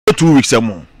2 weeks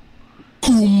more.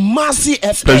 Kumasi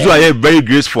FM. Because you are very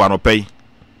graceful and pay.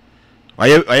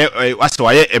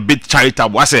 I a bit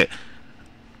charitable. I say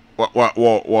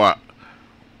what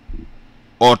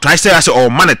or try say as or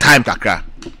money time kakra.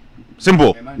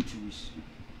 Simple.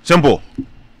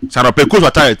 Sana pay coach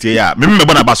authority ya. Me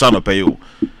bona baso no pay you.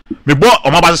 Me bo o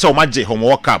ma baso say o maje home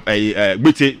world cup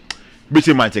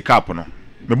biti man take cup no.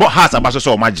 Me bo heart abaso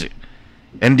say o maje.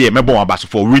 And there me bo abaso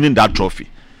for winning that trophy.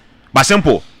 But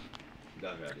simple.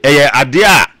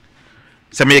 Idea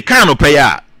say me can no pay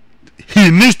ya. He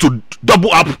needs to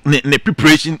double up the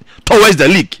preparation towards the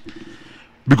league.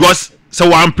 Because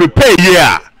so I'm prepared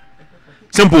here.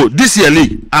 Simple. This year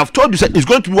league, I've told you that it's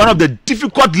going to be one of the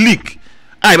difficult league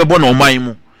I ever born on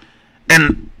my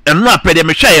and not pay them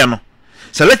a share. No.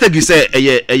 So let's take say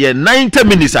 90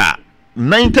 minutes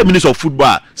 90 minutes of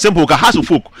football. Simple. Has of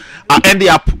folk are ending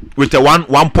up with a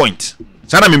one point.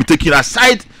 So I'm taking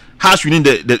aside Has winning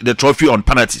the trophy on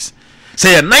penalties.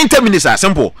 Say 90 minutes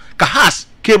simple. Has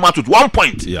came out with 1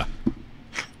 point. Yeah.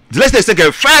 Let's take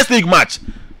a first league match.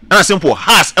 And simple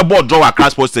Has a ball draw at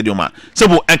Localsportstv Stadium.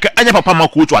 Simple and any papa man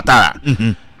coach Ouattara.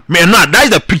 Me no, that is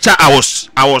the picture I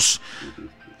was.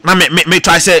 Now me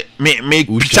try say me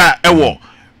picture war.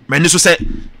 Me need to say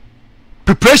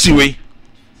preparation way.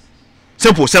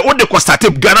 Simple say what they start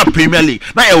Ghana Premier League.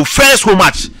 Now a first home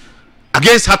match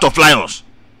against Heart of Lions.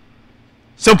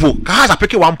 Simple. Has a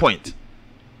pick 1 point.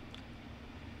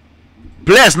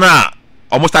 Players now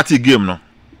almost 30 game no.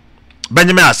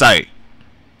 Benjamin Asai.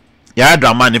 Yeah,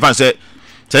 drama. If I say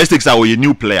statistics are a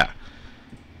new player.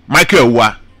 Michael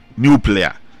Wa, new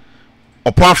player.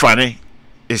 Upon Frane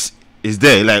is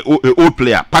there like old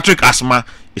player. Patrick Asma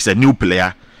is a new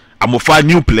player. Amofa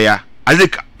new player.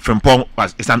 Isaac Frimpong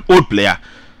is an old player.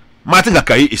 Martin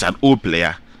Gakari is an old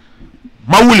player.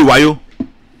 Mawuli Wayo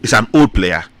is an old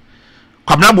player.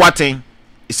 Kwabena Boateng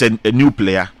is a new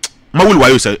player. Mawuli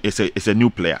Wayo is a new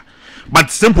player.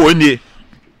 But simple in the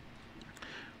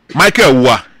Michael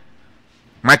Wa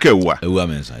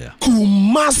Mensa, yeah.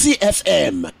 Kumasi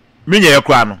FM. Minya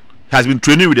Ekwano has been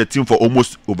training with the team for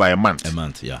almost over a month. A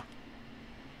month, yeah.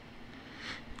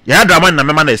 Yeah, drama na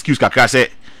mema na excuse kakra say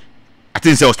I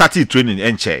think say started training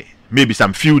in Enche. Maybe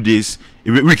some few days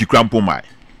week crampo my.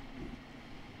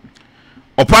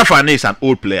 Apart from is an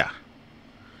old player.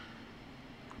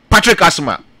 Patrick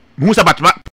Asma, Musa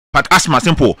Pat Asma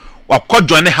simple. Or could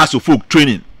join the House of Folk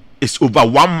training is over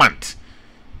 1 month.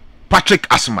 Patrick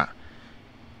Asma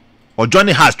or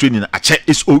Johnny Has training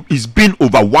it's been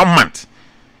over 1 month.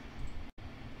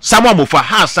 Someone more for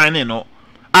Has signing no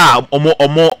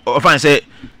more if I say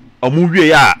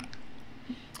announcement.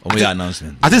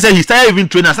 I think say he started even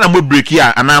training and more break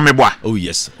here and now me boy. Oh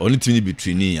yes, only to be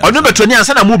training. Only be training and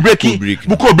say more break.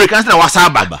 Buko break and say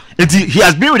wasaba. He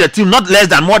has been with the team not less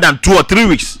than more than 2 or 3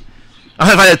 weeks. I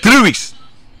have 3 weeks.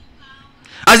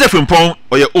 As if Frimpong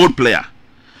or your old player.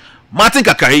 Martin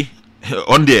Kakari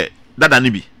on there that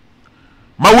anibi.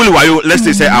 Mawuli Wayo,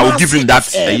 let's say I will give him that.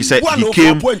 He said he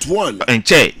came and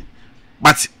chair.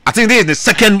 But I think this is the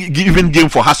second given game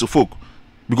for House of Folk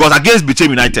because against Bicham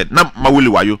United, now Mawuli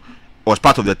Wayo was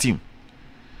part of the team.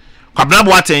 Kwabena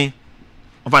Boateng,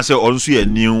 I say also a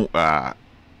new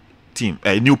team,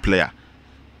 a new player.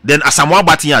 Then Asamoah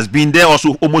Gyan has been there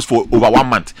also almost for over 1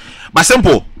 month. But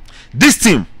simple, this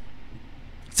team,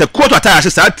 it's a coach Ouattara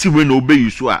says that team will no obey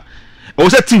you so. It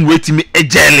was a team waiting me a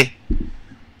jelly.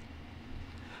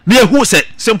 Near who said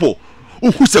simple,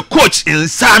 who's a coach in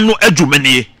Sano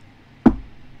Edumene.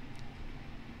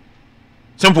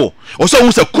 Simple. Also,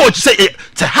 who's a coach say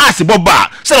it's a Hasi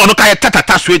Boba, say on okay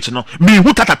tata switch no. Me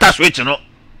who tata switch no.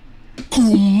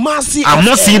 Kumasi I'm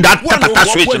not seeing that tata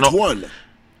switch no.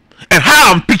 And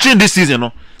how I'm picturing this season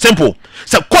no. Simple.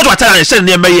 So coach Ouattara and said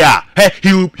near me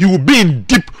he will be in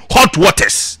deep hot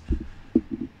waters.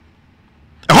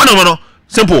 No.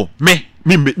 Simple. Me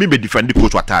defend the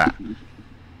coach Ouattara.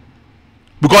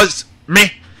 Because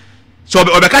me so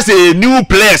because say new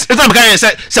players. It's not because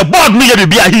say board me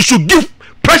he should give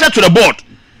pressure to the board.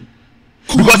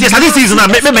 Because yes, this season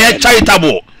me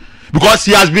charitable. Because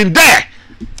he has been there.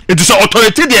 It is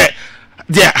authority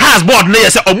there has board me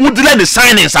say omudile the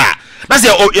signings are. That's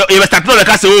you start to like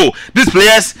say oh these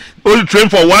players only train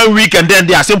for 1 week and then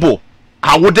they are simple.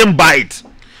 I wouldn't buy it.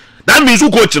 That means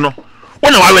who coach no.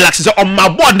 When I relax say on my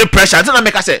board the pressure I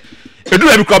make I say you do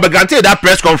every club guarantee that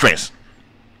press conference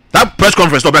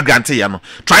no be guarantee you know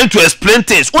trying to explain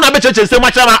things una be church say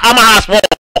much ama has more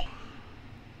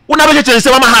una be church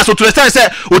say ama has to understand say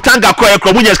otanga ko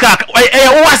ekro munye ska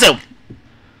who asem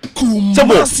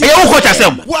simple who coach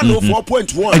asem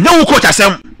 104.1 and no coach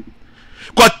asem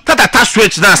cause tata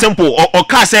switch na simple or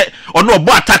car say or no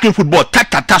about attacking football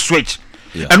tata switch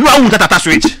and no tata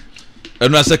switch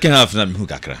and no second half na hu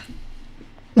kakra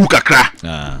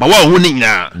but what winning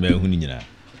na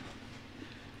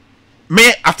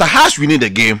me after Haas winning the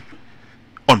game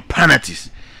on penalties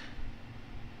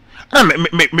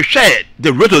me share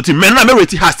the rate of the team me na me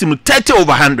rate Haas team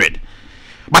 30/100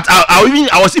 but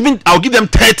I'll give them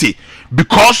 30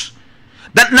 because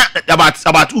that not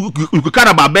about we can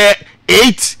about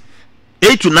 8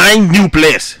 to 9 new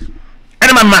players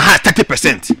and my man has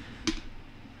 30%.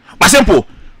 But simple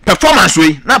performance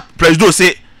way now president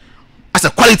say as a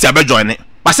quality I be joining.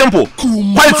 But simple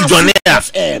quality joining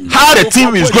how the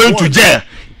team is going to gel.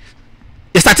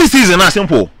 The statistics is now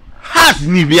simple. Has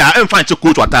Nivea and find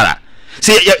coach Ouattara.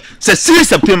 Say 6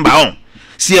 September on.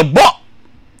 See a ball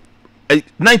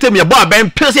 90 me ball ben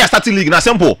play starting league na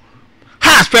simple.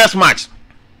 Has first match.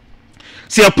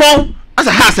 See a pong as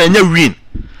a has and win.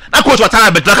 That coach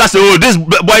Ouattara but like say oh these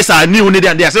boys are new and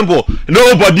they are simple.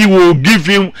 Nobody will give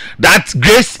him that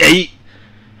grace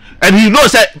and he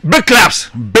knows that big claps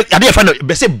big I didn't find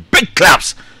they say big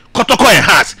claps Kotoko and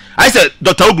Has. I said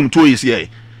Dr. Ogum to is here.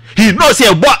 He knows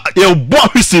a boy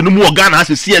history no more Ghana has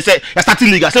to see say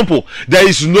starting league simple. There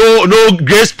is no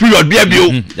grace period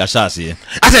be that's us here.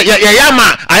 I said yeah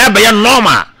man I have be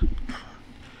normal.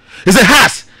 He said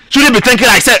Has should he be thinking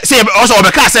like say also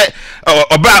Aboubakar said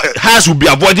Has will be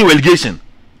avoiding relegation.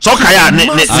 So kaya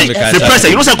the pressure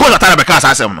you know say coach Ouattara because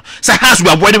asem say Has will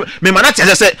be avoiding me man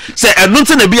say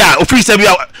nothing be a official be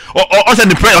or say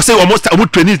the pressure say almost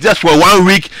training just for 1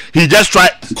 week he just try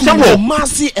simple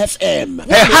Mercy FM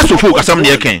Has to focus on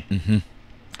the again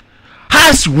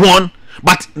Has won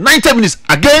but 90 minutes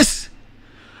against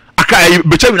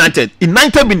Between United in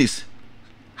 90 minutes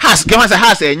Has give us a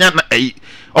Has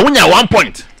only 1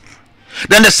 point.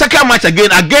 Then the second match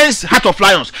again against Heart of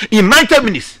Lions in 90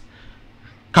 minutes.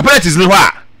 Capellet is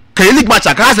Niwa. Can league match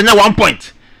has 1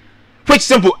 point. Which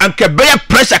simple and can bear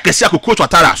pressure can see coach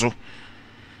Ouattara so.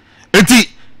 Enti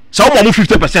so more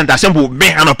 50% that simple me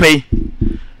and pay.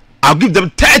 I'll give them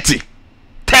 30.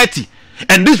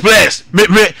 And these players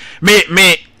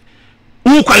me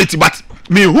who quality but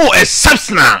me who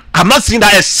exceptional. I'm not seeing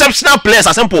that exceptional players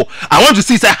are simple. I want to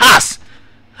see say Has.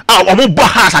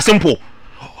 Has are simple.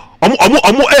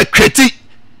 Creative.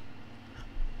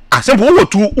 A simple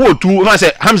two. I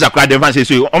say Hamza cried them say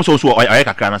so. I'm so I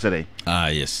can say.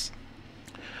 Yes.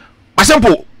 A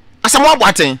simple. As I'm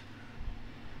watching.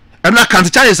 I'm not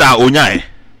can't chances are onya.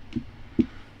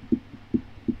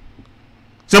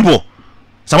 Simple.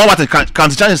 Someone watching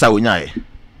can't chances are onya.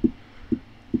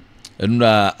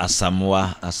 Enra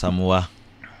Asamoah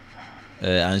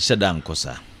ansheda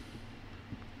nkosa.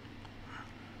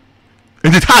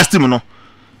 It has team no.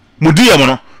 Mudia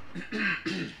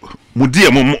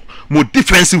mo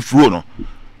defensive role no.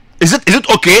 Is it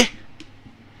okay?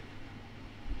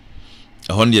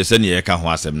 Hon ye send ye ka ho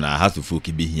asem na has to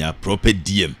focus be here proper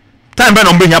DM. Time be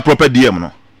no be here proper DM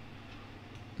no.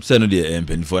 Say no dey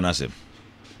empenfo na asem.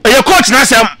 Eye coach na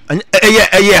asem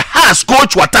eye Has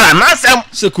coach Ouattara na asem.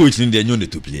 Say coach ni dey nyon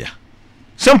to player.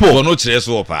 Simple. For no kire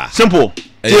so pa. Simple.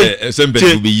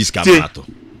 Sembe be use camerato.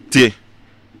 Tie.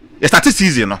 The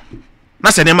statistics you know.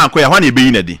 Na se ne man ko ya hwan e be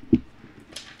yi na di.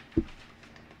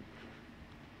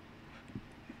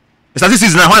 The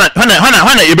statistics na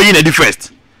hwan e be yi na di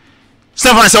first.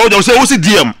 Seven say o say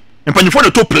DM and for the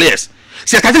top players.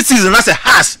 See statistics na say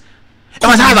Has. It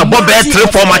was has about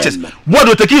 3-4 matches. What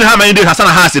do take how many days Hassan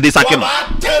Has dey sacking?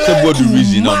 Say what the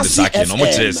reason on the sacking? Omo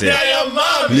kire say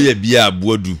player bia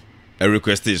boadu a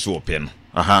request is so open.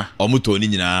 Omo to ni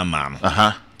nyina ma no.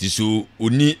 So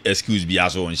only excuse be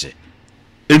as on she.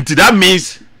 And that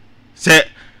means say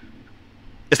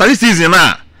statistics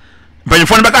na but you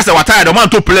phone back say Ouattara the man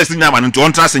to place ni man to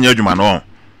on trust in adwuma no.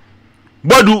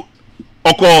 Bodu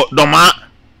oko doma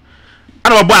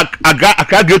ana bo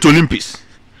aka Great Olympics.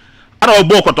 Ana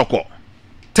bo kotoko.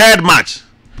 Third match.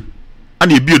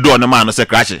 Ana e bi do na man no say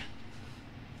crash.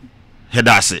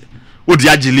 Hedase. Odi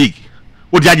agi league.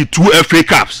 Odi agi 2 FA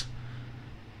Cups.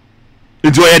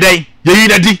 Into a day,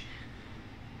 ye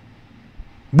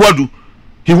Bodu,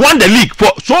 he won the league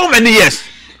for so many years.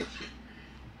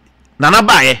 Nana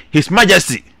Baye, His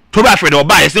Majesty, Toba Fred or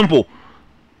Baye, simple.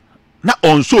 Not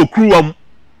on so crew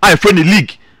I friend the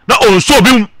league. Not on so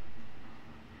boom.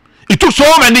 It took so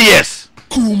many years.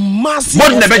 More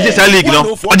than the Manchester League,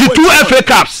 no. But the 2 FA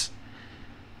Cups.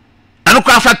 And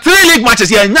after 3 league matches,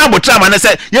 here Nyabo Tram and I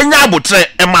said, ye Nyabo Tre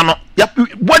Emano.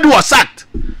 Bodu was sacked.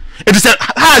 It is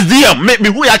Has DM make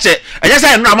me who actually and yes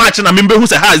I am not matching a member who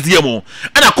say Has DM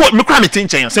and I quote me cry me tin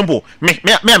chain simple me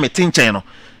tin chain no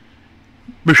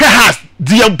me has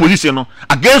DM position no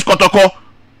against Kotoko,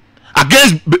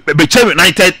 against Bechem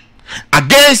United,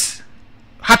 against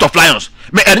Heart of Lions.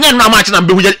 Me enya na match na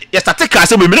be we start ka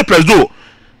say me press do.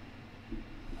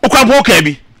 Okwanpo ka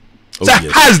bi. Say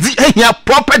has the here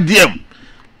proper DM.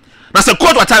 Na say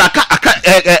court Ouattara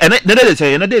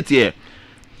aka date here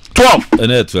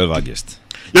 12 August.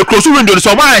 You close window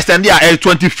so one extend there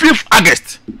 25th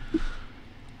August.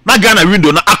 Na Ghana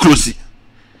window na close.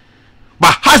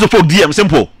 But has the folk DM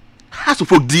simple. Has the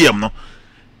folk DM no.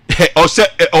 Or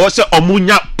say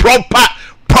omunya proper.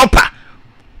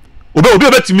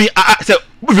 Obe to me say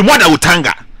more than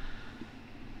Utanga.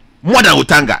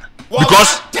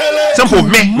 Because simple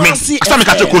me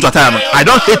I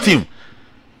don't hate him.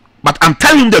 But I'm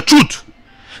telling him the truth.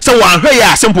 So one way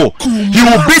simple. He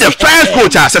will be the first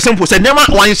coach as simple. Say never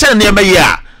one say never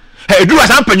here. Hey, do as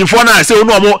I'm paying for now. Say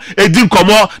no more. Didn't come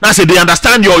on. Now say they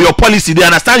understand your policy. They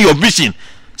understand your vision.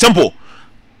 Simple.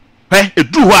 Hey,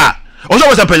 do what? Also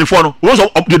was I'm paying for no. Also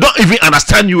they don't even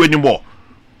understand you anymore.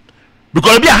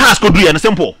 Because be a house could do and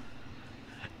simple.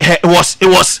 Hey, it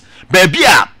was baby.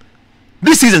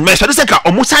 This season, man. This second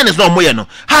almost sign is not more. No.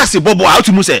 Has a bobo out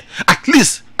to say at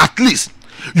least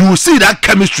you will see that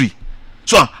chemistry.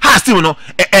 So has still no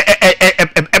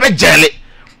a jelly.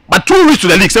 But 2 weeks to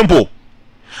the league simple.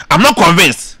 I'm not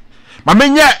convinced. My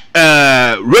main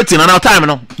rating and our time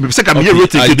no. Me say can be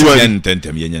rating to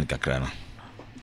 12.